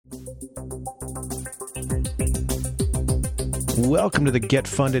Welcome to the Get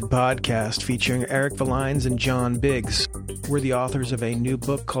Funded podcast featuring Eric Valines and John Biggs. We're the authors of a new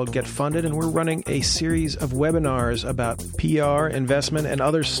book called Get Funded, and we're running a series of webinars about PR, investment, and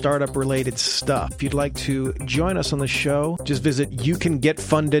other startup-related stuff. If you'd like to join us on the show, just visit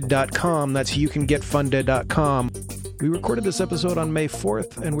youcangetfunded.com. That's youcangetfunded.com. We recorded this episode on May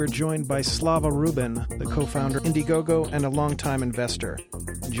 4th, and we're joined by Slava Rubin, the co-founder of Indiegogo and a longtime investor.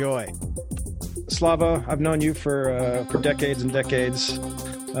 Enjoy. Slava, I've known you for decades and decades.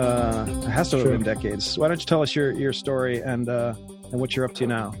 It has to have been decades. Why don't you tell us your story and what you're up to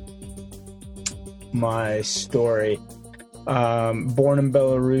now? My story. Born in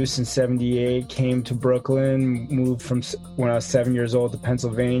Belarus in 1978, came to Brooklyn, moved from when I was 7 years old to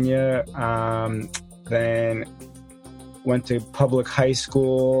Pennsylvania, then went to public high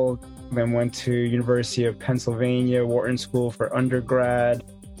school, then went to University of Pennsylvania, Wharton School for undergrad.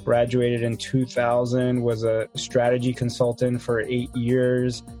 Graduated in 2000, was a strategy consultant for 8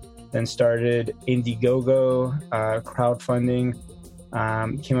 years, then started Indiegogo, crowdfunding.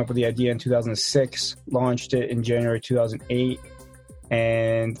 Came up with the idea in 2006, launched it in January 2008,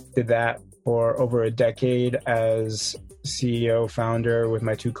 and did that for over a decade as CEO, founder with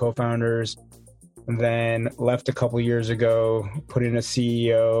my two co-founders. And then left a couple years ago, put in a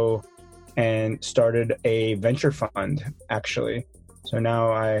CEO, and started a venture fund, actually. So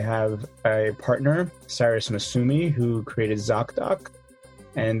now I have a partner, Cyrus Masumi, who created ZocDoc,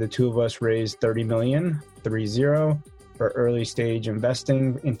 and the two of us raised $30 million, 30, for early stage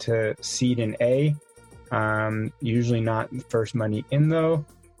investing into seed and A. Usually not first money in though.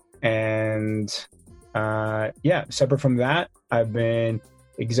 And separate from that, I've been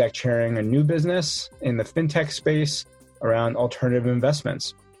exec chairing a new business in the fintech space around alternative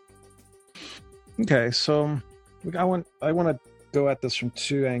investments. Okay, so I want to go at this from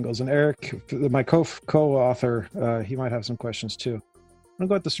two angles. And Eric, my co-author, he might have some questions too. I'm going to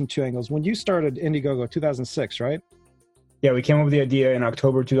go at this from two angles. When you started Indiegogo, 2006, right? Yeah, we came up with the idea in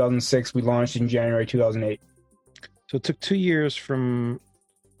October 2006. We launched in January 2008. So it took 2 years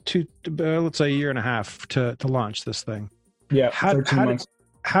let's say a year and a half to launch this thing. Yeah, 13 months.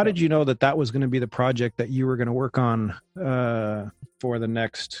 How did you know that was going to be the project that you were going to work on for the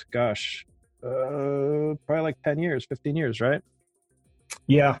next, probably like 10 years, 15 years, right?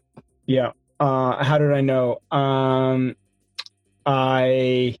 Yeah. How did I know?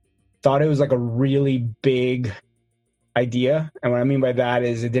 I thought it was like a really big idea. And what I mean by that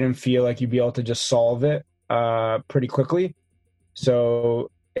is it didn't feel like you'd be able to just solve it pretty quickly.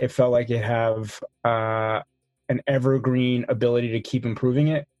 So it felt like it have an evergreen ability to keep improving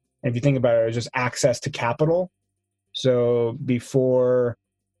it. And if you think about it, it was just access to capital. So before,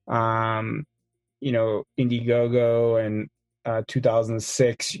 Indiegogo and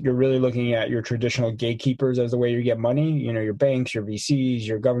 2006, you're really looking at your traditional gatekeepers as the way you get money, your banks, your VCs,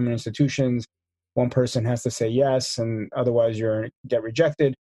 your government institutions. One person has to say yes, and otherwise you get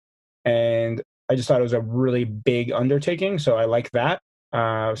rejected. And I just thought it was a really big undertaking. So I like that.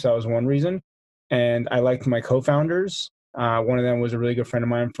 So that was one reason. And I liked my co-founders. One of them was a really good friend of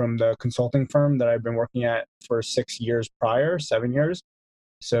mine from the consulting firm that I've been working at for 7 years.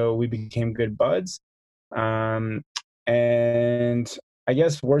 So we became good buds. And I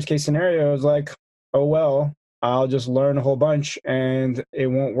guess worst case scenario is like, oh, well, I'll just learn a whole bunch and it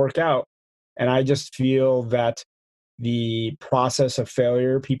won't work out. And I just feel that the process of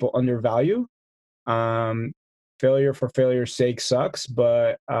failure, people undervalue. Failure for failure's sake sucks,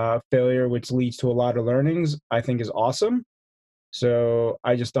 but failure, which leads to a lot of learnings, I think is awesome. So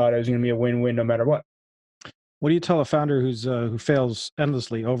I just thought it was going to be a win-win no matter what. What do you tell a founder who fails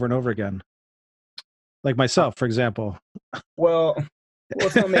endlessly over and over again? Like myself, for example. Well,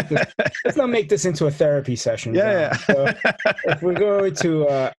 let's not make this into a therapy session. Yeah. So if we're going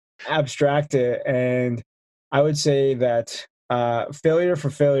to abstract it, and I would say that failure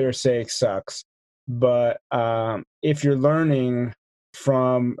for failure's sake sucks. But if you're learning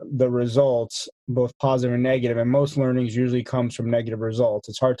from the results, both positive and negative, and most learnings usually comes from negative results.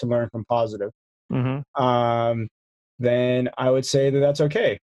 It's hard to learn from positive. Mm-hmm. Then I would say that that's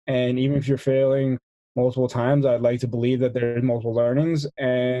okay. And even if you're failing multiple times, I'd like to believe that there's multiple learnings,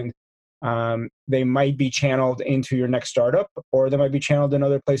 and they might be channeled into your next startup, or they might be channeled in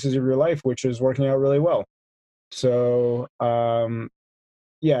other places of your life, which is working out really well. So,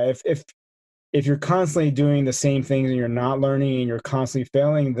 if you're constantly doing the same things and you're not learning and you're constantly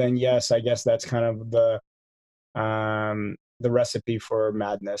failing, then yes, I guess that's kind of the recipe for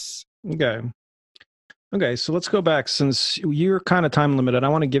madness. Okay, so let's go back. Since you're kind of time limited, I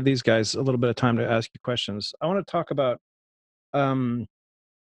want to give these guys a little bit of time to ask you questions. I want to talk about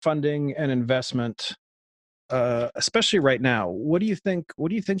funding and investment, especially right now. What do you think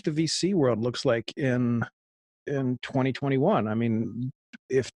the VC world looks like in 2021? I mean,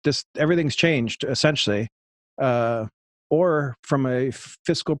 if everything's changed essentially, or from a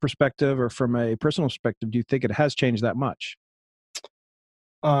fiscal perspective or from a personal perspective, do you think it has changed that much?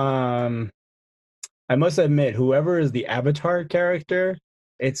 I must admit, whoever is the avatar character,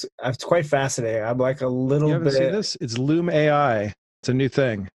 it's quite fascinating. I'm like a little You haven't bit. seen this? It's Loom AI. It's a new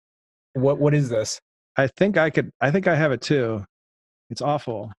thing. What is this? I think I have it too. It's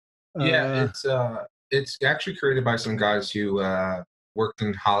awful. Yeah, it's actually created by some guys who worked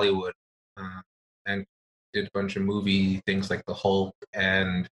in Hollywood and did a bunch of movie things like The Hulk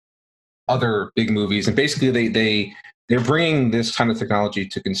and other big movies. And basically, they're bringing this kind of technology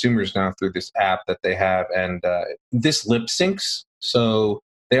to consumers now through this app that they have, and this lip syncs. So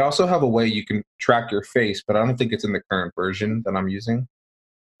they also have a way you can track your face, but I don't think it's in the current version that I'm using.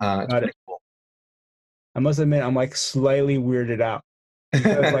 It's pretty cool. I must admit, I'm like slightly weirded out.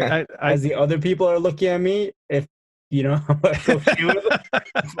 Because, like, as the other people are looking at me, if you know,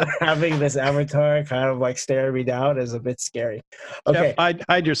 having this avatar kind of like stare me down is a bit scary. Okay, Jeff,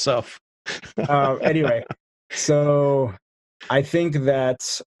 hide yourself. Anyway, so I think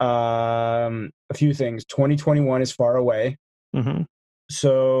that a few things. 2021 is far away,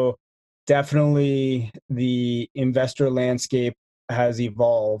 so definitely the investor landscape has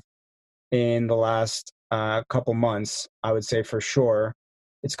evolved in the last couple months. I would say for sure.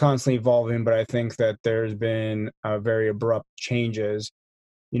 It's constantly evolving, but I think that there's been very abrupt changes.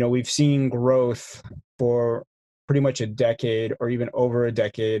 You know, we've seen growth for pretty much a decade or even over a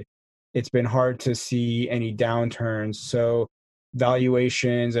decade. It's been hard to see any downturns. So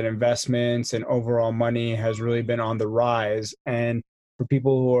valuations and investments and overall money has really been on the rise. And for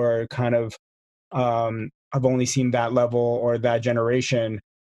people who are kind of have only seen that level or that generation,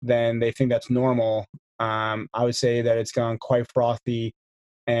 then they think that's normal. I would say that it's gone quite frothy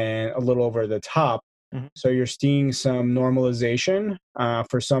and a little over the top. So you're seeing some normalization.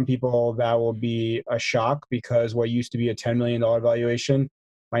 For some people, that will be a shock because what used to be a $10 million valuation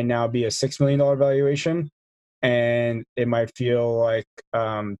might now be a $6 million valuation. And it might feel like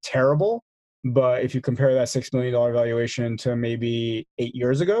terrible. But if you compare that $6 million valuation to maybe 8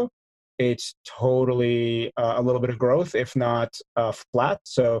 years ago, it's totally a little bit of growth, if not flat.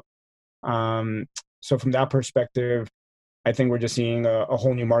 So from that perspective, I think we're just seeing a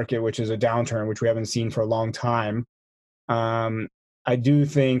whole new market, which is a downturn, which we haven't seen for a long time. I do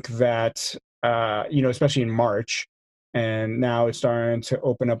think that, especially in March, and now it's starting to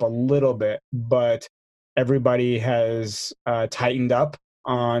open up a little bit, but everybody has tightened up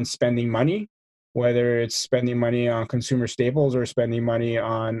on spending money, whether it's spending money on consumer staples or spending money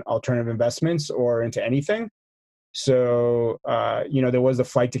on alternative investments or into anything. So, there was a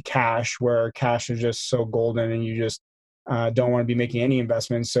flight to cash where cash is just so golden and you just don't want to be making any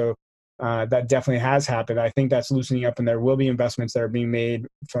investments. So that definitely has happened. I think that's loosening up, and there will be investments that are being made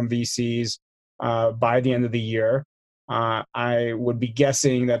from VCs by the end of the year. I would be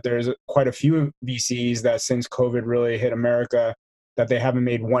guessing that there's quite a few VCs that since COVID really hit America, that they haven't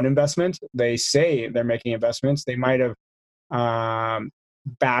made one investment. They say they're making investments. They might have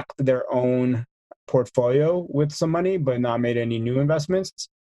backed their own portfolio with some money, but not made any new investments.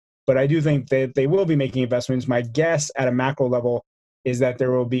 But I do think that they will be making investments. My guess at a macro level is that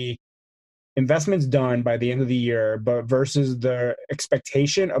there will be investments done by the end of the year, but versus the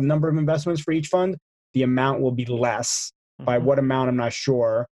expectation of number of investments for each fund, the amount will be less. By what amount, I'm not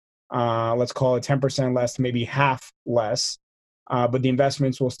sure. Let's call it 10% less, maybe half less. But the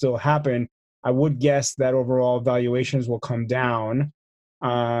investments will still happen. I would guess that overall valuations will come down.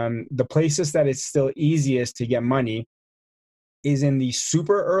 The places that it's still easiest to get money is in the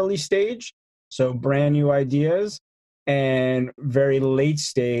super early stage, so brand new ideas, and very late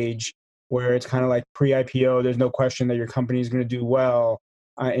stage where it's kind of like pre-IPO. There's no question that your company is going to do well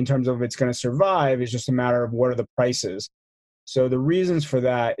in terms of it's going to survive. It's just a matter of what are the prices. So the reasons for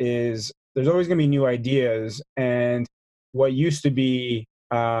that is there's always going to be new ideas, and what used to be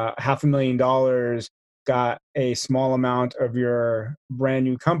 $500,000 got a small amount of your brand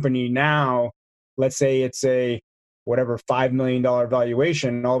new company. Now, let's say it's a whatever $5 million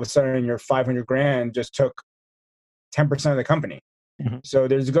valuation, all of a sudden your 500 grand just took 10% of the company. So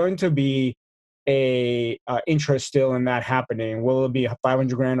there's going to be a interest still in that happening. Will it be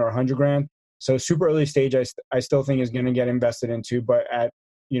 500 grand or 100 grand? So super early stage, I still think is going to get invested into, but at,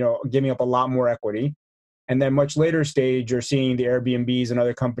 giving up a lot more equity. And then much later stage, you're seeing the Airbnbs and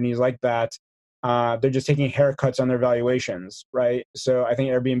other companies like that. They're just taking haircuts on their valuations, right? So I think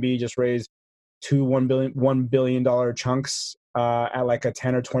Airbnb just raised $1 billion chunks at like a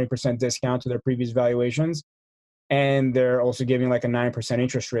 10 or 20% discount to their previous valuations. And they're also giving like a 9%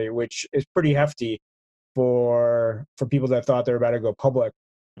 interest rate, which is pretty hefty for people that thought they were about to go public.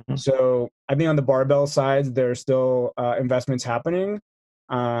 Mm-hmm. So I think on the barbell sides, there's still investments happening.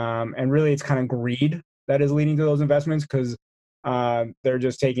 And really, it's kind of greed that is leading to those investments because they're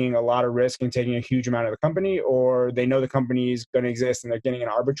just taking a lot of risk and taking a huge amount of the company, or they know the company is going to exist and they're getting an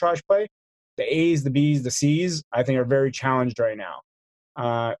arbitrage play. The A's, the B's, the C's, I think are very challenged right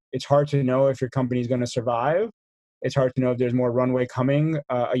now. It's hard to know if your company is going to survive. It's hard to know if there's more runway coming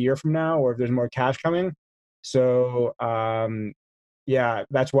a year from now or if there's more cash coming. So, yeah,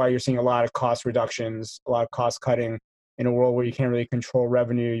 that's why you're seeing a lot of cost reductions, a lot of cost cutting in a world where you can't really control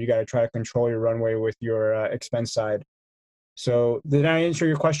revenue. You got to try to control your runway with your expense side. So did I answer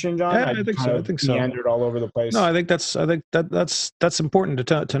your question, John? Yeah, I think so. I think so. Meandered all over the place. No, I think that's important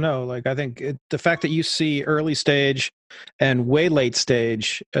to know. Like, I think the fact that you see early stage and way late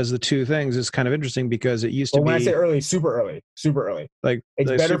stage as the two things is kind of interesting because it used to be. When I say early, super early. Like it's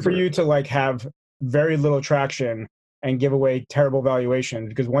better for you to like have very little traction and give away terrible valuation,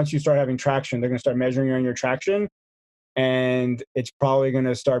 because once you start having traction, they're going to start measuring you on your traction, and it's probably going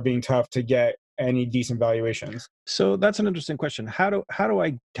to start being tough to get any decent valuations. So that's an interesting question. How do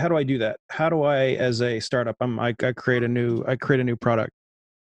I do that? How do I, as a startup, I create a new product.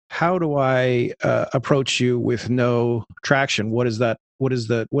 How do I approach you with no traction? What is that? What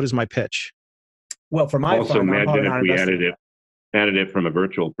is my pitch? Well, for my also imagine if we added it from a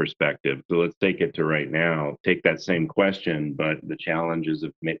virtual perspective. So let's take it to right now. Take that same question, but the challenges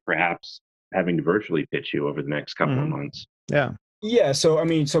of perhaps having to virtually pitch you over the next couple of months. Yeah. Yeah. So, I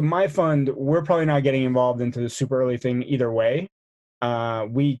mean, my fund, we're probably not getting involved into the super early thing either way.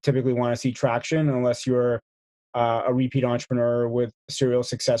 We typically want to see traction unless you're a repeat entrepreneur with serial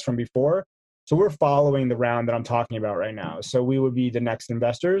success from before. So we're following the round that I'm talking about right now. So we would be the next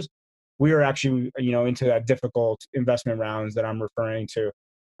investors. We are actually, into that difficult investment rounds that I'm referring to.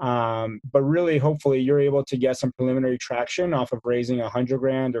 But really, hopefully, you're able to get some preliminary traction off of raising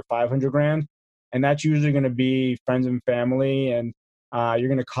 $100,000 or $500,000, and that's usually going to be friends and family, and you're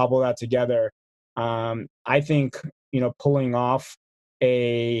going to cobble that together. I think pulling off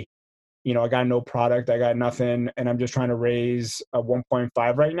I got no product, I got nothing, and I'm just trying to raise a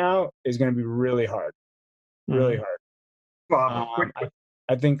 1.5 right now is going to be really hard, really hard. Well,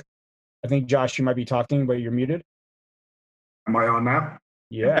 I think Josh, you might be talking, but you're muted. Am I on now?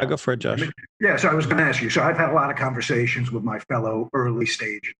 Yeah, go for it, Josh. Yeah, so I was going to ask you. So I've had a lot of conversations with my fellow early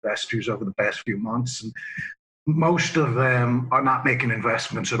stage investors over the past few months, and most of them are not making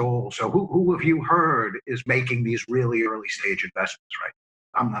investments at all. So who have you heard is making these really early stage investments right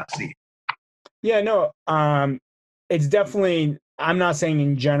now? I'm not seeing. Yeah, no, it's definitely, I'm not saying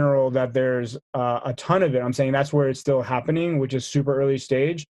in general that there's a ton of it. I'm saying that's where it's still happening, which is super early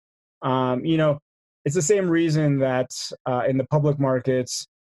stage. It's the same reason that in the public markets,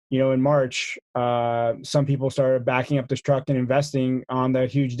 in March, some people started backing up this truck and investing on the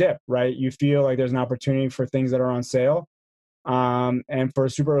huge dip, right? You feel like there's an opportunity for things that are on sale. And for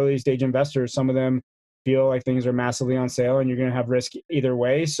super early stage investors, some of them feel like things are massively on sale and you're going to have risk either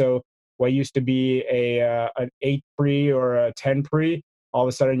way. So what used to be an 8 pre or a 10 pre, all of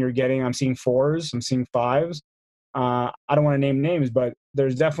a sudden I'm seeing 4s, I'm seeing 5s. I don't want to name names, but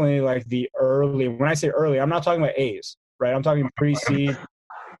there's definitely like the early, when I say early, I'm not talking about A's, right? I'm talking pre-seed,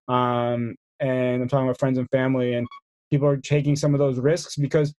 and I'm talking about friends and family, and people are taking some of those risks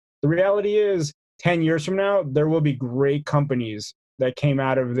because the reality is 10 years from now, there will be great companies that came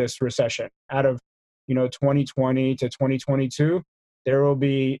out of this recession, out of 2020 to 2022. There will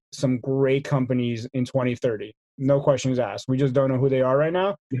be some great companies in 2030. No questions asked. We just don't know who they are right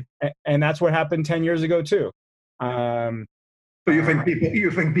now. And that's what happened 10 years ago too. So you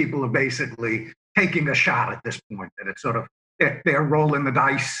think people are basically taking a shot at this point, that it's sort of, they're rolling the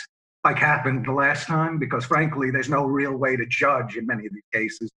dice like happened the last time? Because frankly, there's no real way to judge in many of these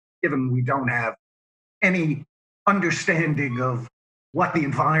cases, given we don't have any understanding of what the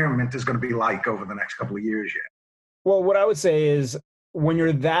environment is going to be like over the next couple of years yet. Well, what I would say is when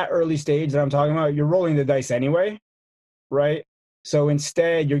you're that early stage that I'm talking about, you're rolling the dice anyway, right? So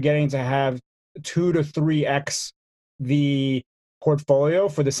instead, you're getting to have 2 to 3x the portfolio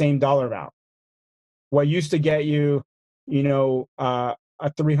for the same dollar amount. What used to get you, a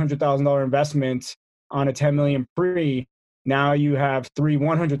 $300,000 investment on a 10 million pre, now you have 3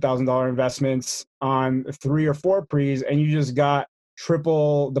 $100,000 investments on 3 or 4 pre's, and you just got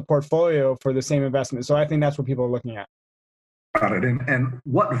triple the portfolio for the same investment. So I think that's what people are looking at. Got it. And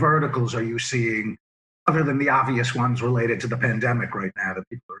what verticals are you seeing, other than the obvious ones related to the pandemic right now, that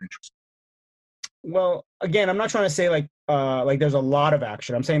people are interested Well, again, I'm not trying to say like there's a lot of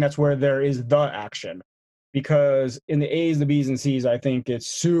action. I'm saying that's where there is the action, because in the A's, the B's, and C's, I think it's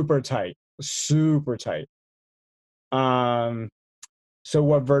super tight, super tight. So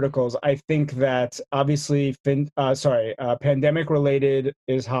what verticals? I think that obviously, pandemic related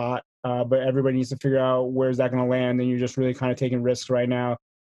is hot, but everybody needs to figure out where's that going to land, and you're just really kind of taking risks right now.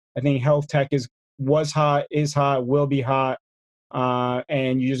 I think health tech was hot, is hot, will be hot,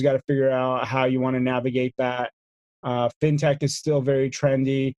 and you just got to figure out how you want to navigate that. Fintech is still very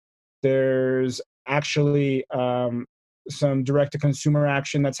trendy. There's actually some direct to consumer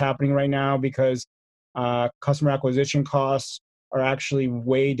action that's happening right now because customer acquisition costs are actually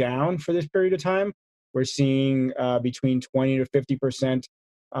way down for this period of time. We're seeing between 20 to 50%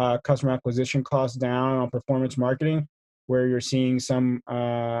 customer acquisition costs down on performance marketing, where you're seeing some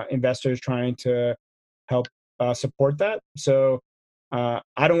investors trying to help support that. So I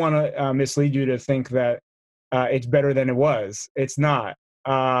don't want to mislead you to think that it's better than it was. It's not.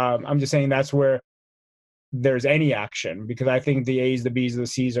 I'm just saying that's where there's any action, because I think the A's, the B's, the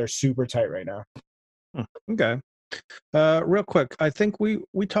C's are super tight right now. Okay. Real quick, I think we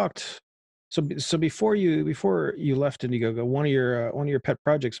talked. So before you left Indiegogo, one of your pet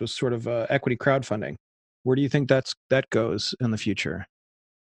projects was sort of equity crowdfunding. Where do you think that goes in the future?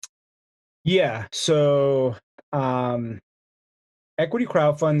 Yeah. So equity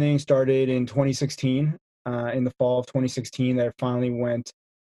crowdfunding started in 2016. In the fall of 2016, that finally went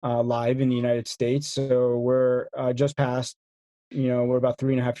live in the United States. So we're just past. We're about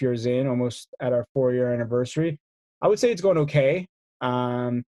 3.5 years in, almost at our 4-year anniversary. I would say it's going okay.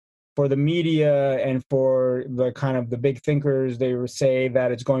 For the media and for the kind of the big thinkers, they would say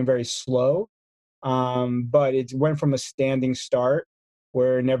that it's going very slow. But it went from a standing start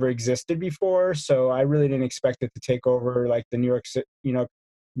where it never existed before. So I really didn't expect it to take over like the New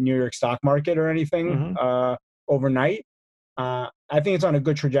York stock market or anything overnight. I think it's on a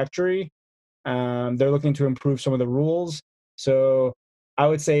good trajectory. They're looking to improve some of the rules. So I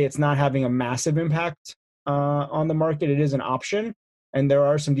would say it's not having a massive impact on the market. It is an option, and there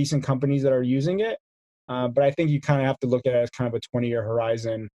are some decent companies that are using it. But I think you kind of have to look at it as kind of a 20-year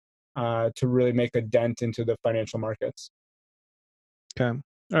horizon to really make a dent into the financial markets. Okay.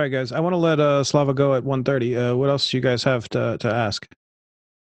 All right, guys. I want to let Slava go at 1:30. What else do you guys have to ask?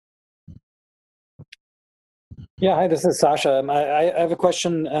 Yeah, hi, this is Sasha. I have a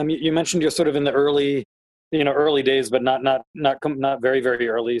question. You mentioned you're sort of in the early days, but not very, very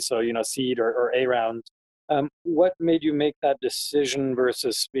early. So, seed or A round. What made you make that decision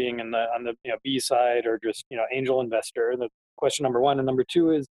versus being on the B side or just angel investor? The question number one, and number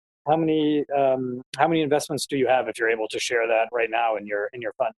two is how many investments do you have, if you're able to share that right now in your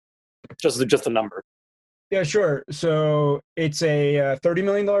fund? Just the number. Yeah, sure. So it's a $30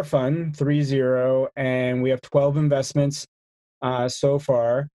 million fund, 30, and we have 12 investments so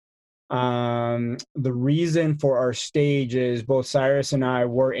far. The reason for our stage is both Cyrus and I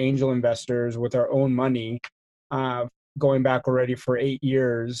were angel investors with our own money, going back already for 8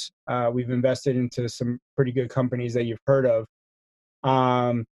 years. We've invested into some pretty good companies that you've heard of.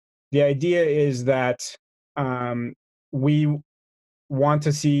 The idea is that we want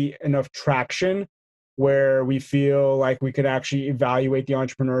to see enough traction where we feel like we could actually evaluate the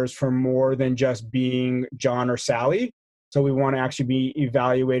entrepreneurs for more than just being John or Sally. So we want to actually be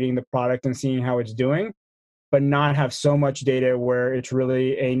evaluating the product and seeing how it's doing, but not have so much data where it's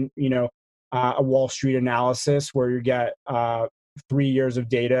really a Wall Street analysis where you get 3 years of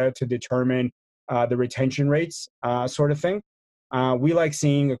data to determine the retention rates, sort of thing. We like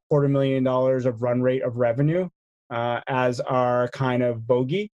seeing $250,000 of run rate of revenue as our kind of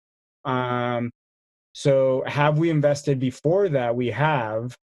bogey. So have we invested before that? We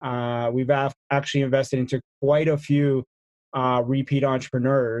have. We've actually invested into quite a few repeat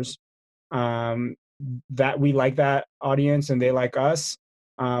entrepreneurs that we like that audience and they like us.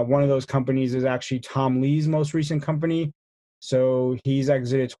 One of those companies is actually Tom Lee's most recent company. So he's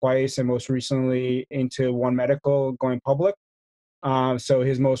exited twice and most recently into One Medical going public. So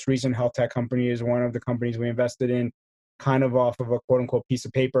his most recent health tech company is one of the companies we invested in kind of off of a quote unquote piece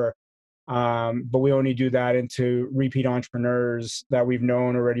of paper. But we only do that into repeat entrepreneurs that we've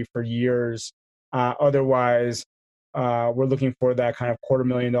known already for years. Otherwise, we're looking for that kind of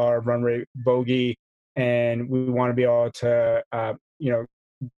 $250,000 run rate bogey, and we want to be able to,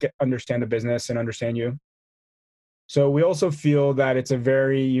 understand the business and understand you. So we also feel that it's a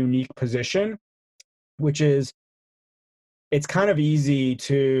very unique position, which is it's kind of easy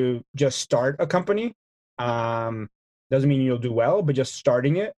to just start a company. Doesn't mean you'll do well, but just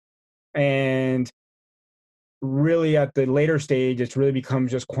starting it. And really at the later stage, it's really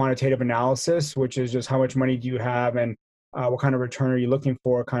becomes just quantitative analysis, which is just how much money do you have and what kind of return are you looking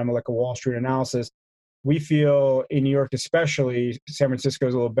for, kind of like a Wall Street analysis. We feel in New York, especially, San Francisco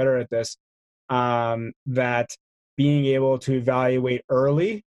is a little better at this, that being able to evaluate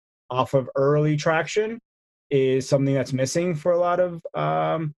early off of early traction is something that's missing for a lot of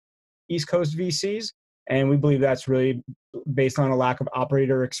East Coast VCs. And we believe that's really based on a lack of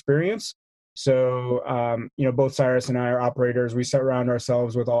operator experience. So, both Cyrus and I are operators. We surround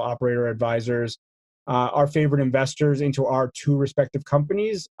ourselves with all operator advisors. Our favorite investors into our two respective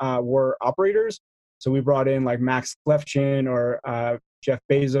companies were operators. So we brought in like Max Levchin or Jeff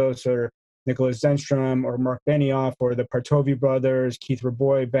Bezos or Nicholas Zenstrom or Mark Benioff or the Partovi brothers, Keith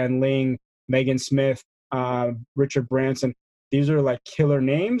Raboy, Ben Ling, Megan Smith, Richard Branson. These are like killer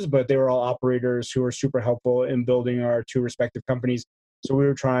names, but they were all operators who were super helpful in building our two respective companies. So we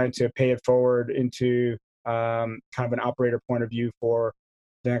were trying to pay it forward into kind of an operator point of view for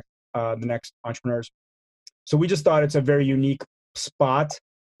the next entrepreneurs. So we just thought it's a very unique spot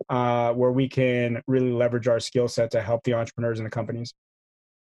where we can really leverage our skill set to help the entrepreneurs and the companies.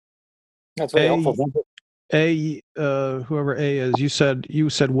 That's very helpful. Whoever A is, you said,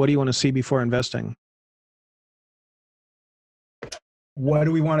 what do you want to see before investing? What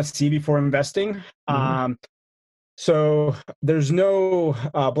do we want to see before investing? Mm-hmm. So there's no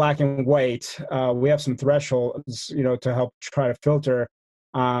black and white. We have some thresholds, to help try to filter.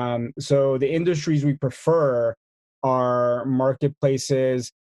 So the industries we prefer are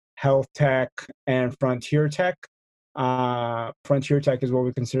marketplaces, health tech, and frontier tech. Frontier tech is what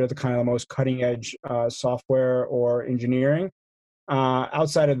we consider the kind of the most cutting edge software or engineering.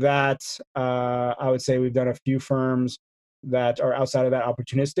 Outside of that, I would say we've done a few firms that are outside of that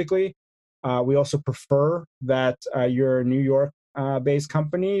opportunistically. We also prefer that you're a New York based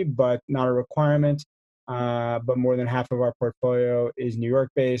company, but not a requirement. But more than half of our portfolio is New York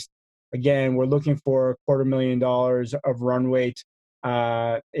based. Again, we're looking for $250,000 of run rate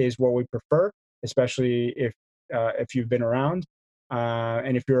is what we prefer, especially if you've been around.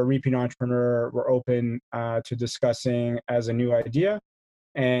 And if you're a repeat entrepreneur, we're open to discussing as a new idea.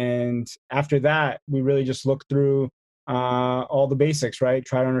 And after that, we really just look through all the basics, right?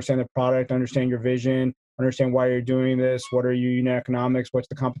 Try to understand the product, understand your vision, understand why you're doing this, what are your unit economics, what's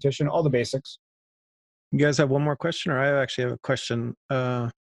the competition, all the basics. You guys have one more question, or I actually have a question.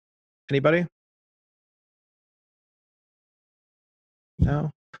 Anybody?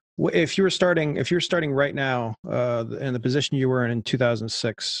 No? If you were starting right now in the position you were in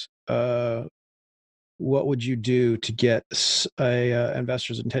 2006, what would you do to get a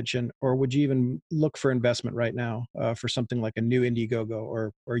investor's attention, or would you even look for investment right now for something like a new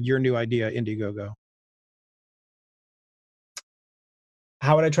Indiegogo or your new idea, Indiegogo?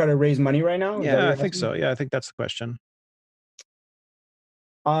 How would I try to raise money right now? Yeah, I think so. Yeah, I think that's the question.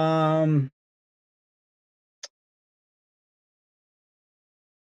 But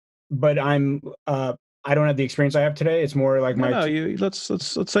I don't have the experience I have today. It's more like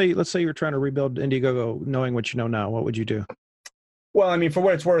let's say you're trying to rebuild Indiegogo, knowing what you know now. What would you do? Well, I mean, for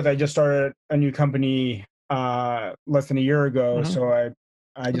what it's worth, I just started a new company less than a year ago, so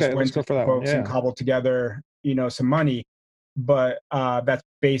I just went to folks and cobbled together, some money. But that's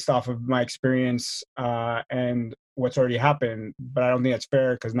based off of my experience and what's already happened. But I don't think that's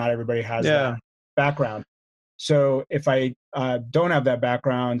fair because not everybody has that background. So if I don't have that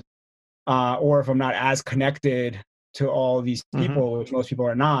background, or if I'm not as connected to all these people, which most people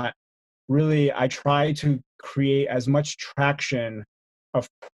are not, really I try to create as much traction of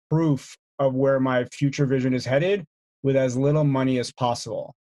proof of where my future vision is headed with as little money as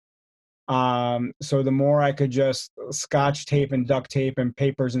possible. So the more I could just scotch tape and duct tape and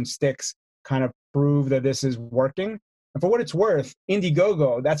papers and sticks kind of prove that this is working. And for what it's worth,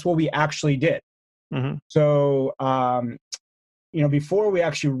 Indiegogo, that's what we actually did. So, before we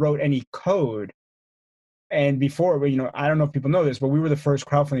actually wrote any code, and before, I don't know if people know this, but we were the first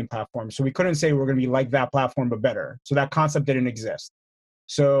crowdfunding platform. So we couldn't say we're going to be like that platform, but better. So that concept didn't exist.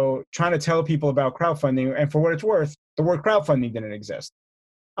 So trying to tell people about crowdfunding, and for what it's worth, the word crowdfunding didn't exist.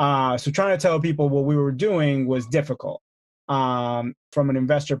 So trying to tell people what we were doing was difficult from an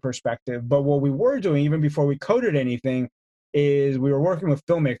investor perspective. But what we were doing, even before we coded anything, is we were working with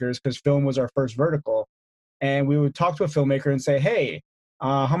filmmakers because film was our first vertical. And we would talk to a filmmaker and say, hey,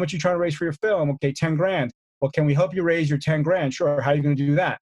 how much are you trying to raise for your film? Okay, 10 grand. Well, can we help you raise your 10 grand? Sure. How are you going to do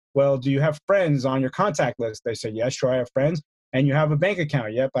that? Well, do you have friends on your contact list? They said, yes, sure, I have friends. And you have a bank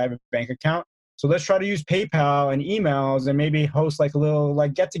account? Yep, I have a bank account. So let's try to use PayPal and emails and maybe host like a little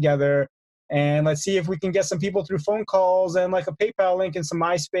get together. And let's see if we can get some people through phone calls and like a PayPal link and some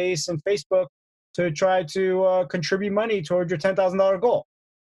MySpace and Facebook. to try to contribute money towards your $10,000 goal.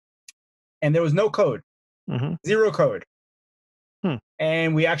 And there was no code, zero code.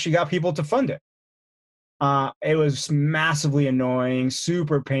 And we actually got people to fund it. It was massively annoying,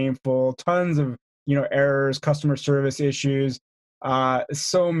 super painful, tons of errors, customer service issues,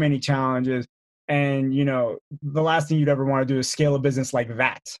 so many challenges. And the last thing you'd ever want to do is scale a business like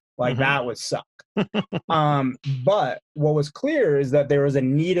that. That would suck. But what was clear is that there was a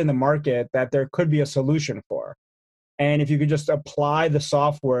need in the market that there could be a solution for. And if you could just apply the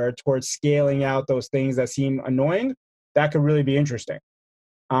software towards scaling out those things that seem annoying, that could really be interesting.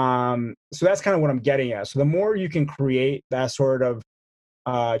 So that's kind of what I'm getting at. So the more you can create that sort of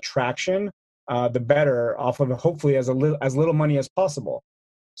traction, the better, off of hopefully as little money as possible.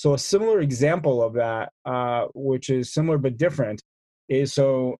 So a similar example of that, which is similar but different, is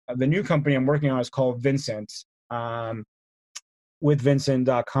the new company I'm working on is called Vincent, with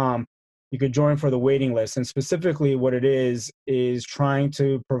Vincent.com. You could join for the waiting list. And specifically what it is trying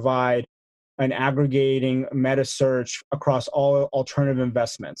to provide an aggregating meta search across all alternative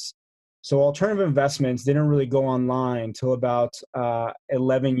investments. So alternative investments didn't really go online till about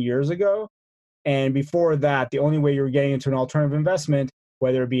 11 years ago. And before that, the only way you were getting into an alternative investment,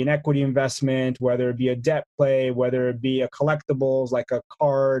 whether it be an equity investment, whether it be a debt play, whether it be a collectibles like a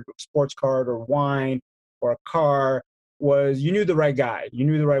card, sports card, or wine, or a car, was you knew the right guy. You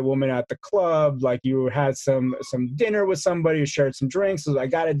knew the right woman at the club. Like you had some dinner with somebody, you shared some drinks. So I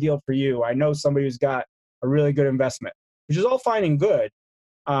got a deal for you. I know somebody who's got a really good investment, which is all fine and good.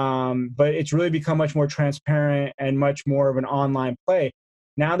 But it's really become much more transparent and much more of an online play.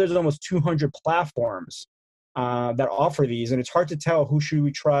 Now there's almost 200 platforms that offer these, and it's hard to tell who should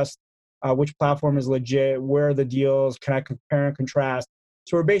we trust, which platform is legit, where are the deals, can I compare and contrast.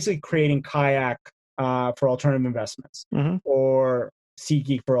 So we're basically creating Kayak for alternative investments, or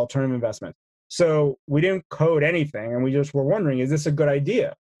SeatGeek for alternative investments. So we didn't code anything, and we just were wondering, is this a good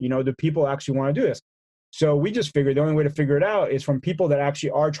idea? Do people actually want to do this? So we just figured the only way to figure it out is from people that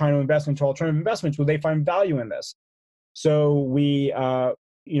actually are trying to invest into alternative investments. Will they find value in this? So we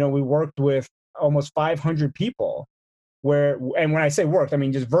worked with almost 500 people and when I say worked, I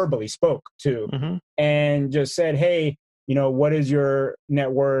mean just verbally spoke to, and just said, hey, what is your net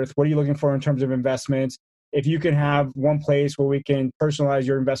worth? What are you looking for in terms of investments? If you can have one place where we can personalize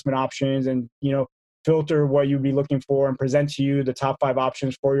your investment options and, filter what you'd be looking for and present to you the top 5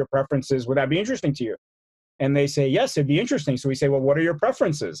 options for your preferences, would that be interesting to you? And they say, yes, it'd be interesting. So we say, well, what are your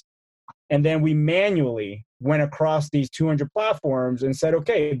preferences? And then we manually went across these 200 platforms and said,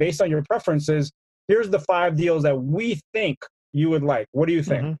 okay, based on your preferences, here's the 5 deals that we think you would like. What do you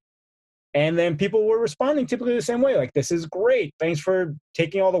think? And then people were responding typically the same way. Like, this is great. Thanks for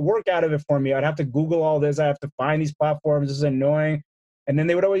taking all the work out of it for me. I'd have to Google all this. I have to find these platforms. This is annoying. And then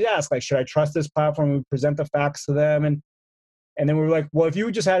they would always ask, like, should I trust this platform? We present the facts to them. And then we were like, well, if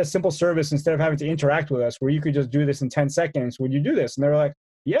you just had a simple service instead of having to interact with us where you could just do this in 10 seconds, would you do this? And they were like,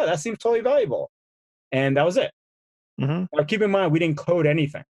 yeah, that seems totally valuable. And that was it. Now, keep in mind, we didn't code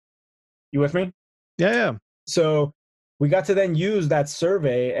anything. You with me? Yeah. So we got to then use that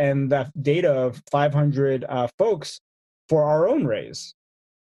survey and that data of 500 folks for our own raise.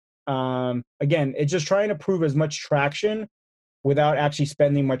 Again, it's just trying to prove as much traction without actually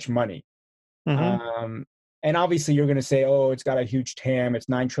spending much money. And obviously you're going to say, oh, it's got a huge TAM, it's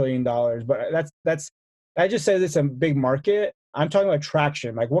 $9 trillion. But I just said it's a big market. I'm talking about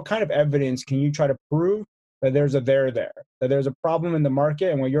traction. Like, what kind of evidence can you try to prove that there's a there, that there's a problem in the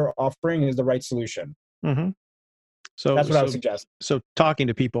market and what you're offering is the right solution? So that's what I would suggest. So talking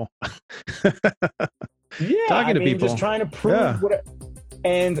to people. Talking to people. Just trying to prove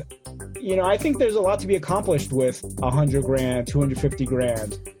and I think there's a lot to be accomplished with $100,000,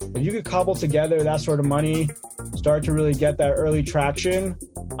 $250,000. If you could cobble together that sort of money, start to really get that early traction,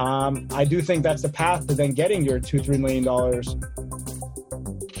 I do think that's the path to then getting your $2-3 million. All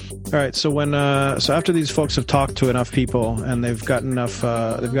right. So so after these folks have talked to enough people and they've got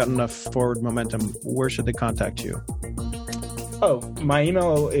enough forward momentum, where should they contact you? Oh, my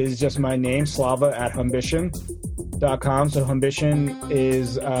email is just my name, slava@humbition.com. So Humbition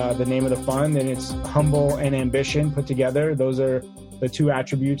is the name of the fund, and it's humble and ambition put together. Those are the 2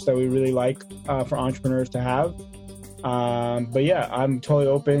 attributes that we really like for entrepreneurs to have. But yeah, I'm totally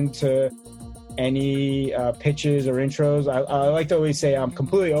open to any pitches or intros. I like to always say I'm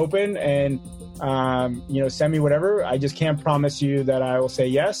completely open, and send me whatever. I just can't promise you that I will say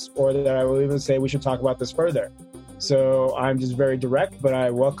yes, or that I will even say we should talk about this further. So I'm just very direct, but I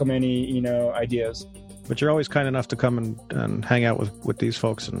welcome any ideas. But you're always kind enough to come and hang out with these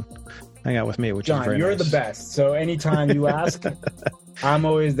folks and hang out with me, which John, is very nice. John, you're the best. So anytime you ask, I'm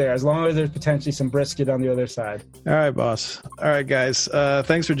always there, as long as there's potentially some brisket on the other side. All right, boss. All right, guys.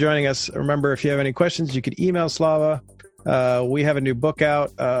 Thanks for joining us. Remember, if you have any questions, you could email Slava. We have a new book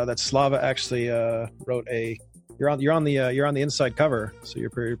out that Slava actually wrote a. You're on the inside cover, so you're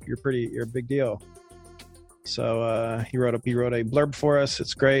a big deal. So he wrote a blurb for us.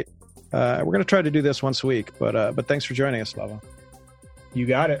 It's great. We're going to try to do this once a week, but thanks for joining us, Slava. You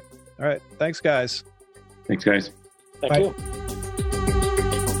got it. All right. Thanks, guys. Thanks, guys. Thank Bye. you.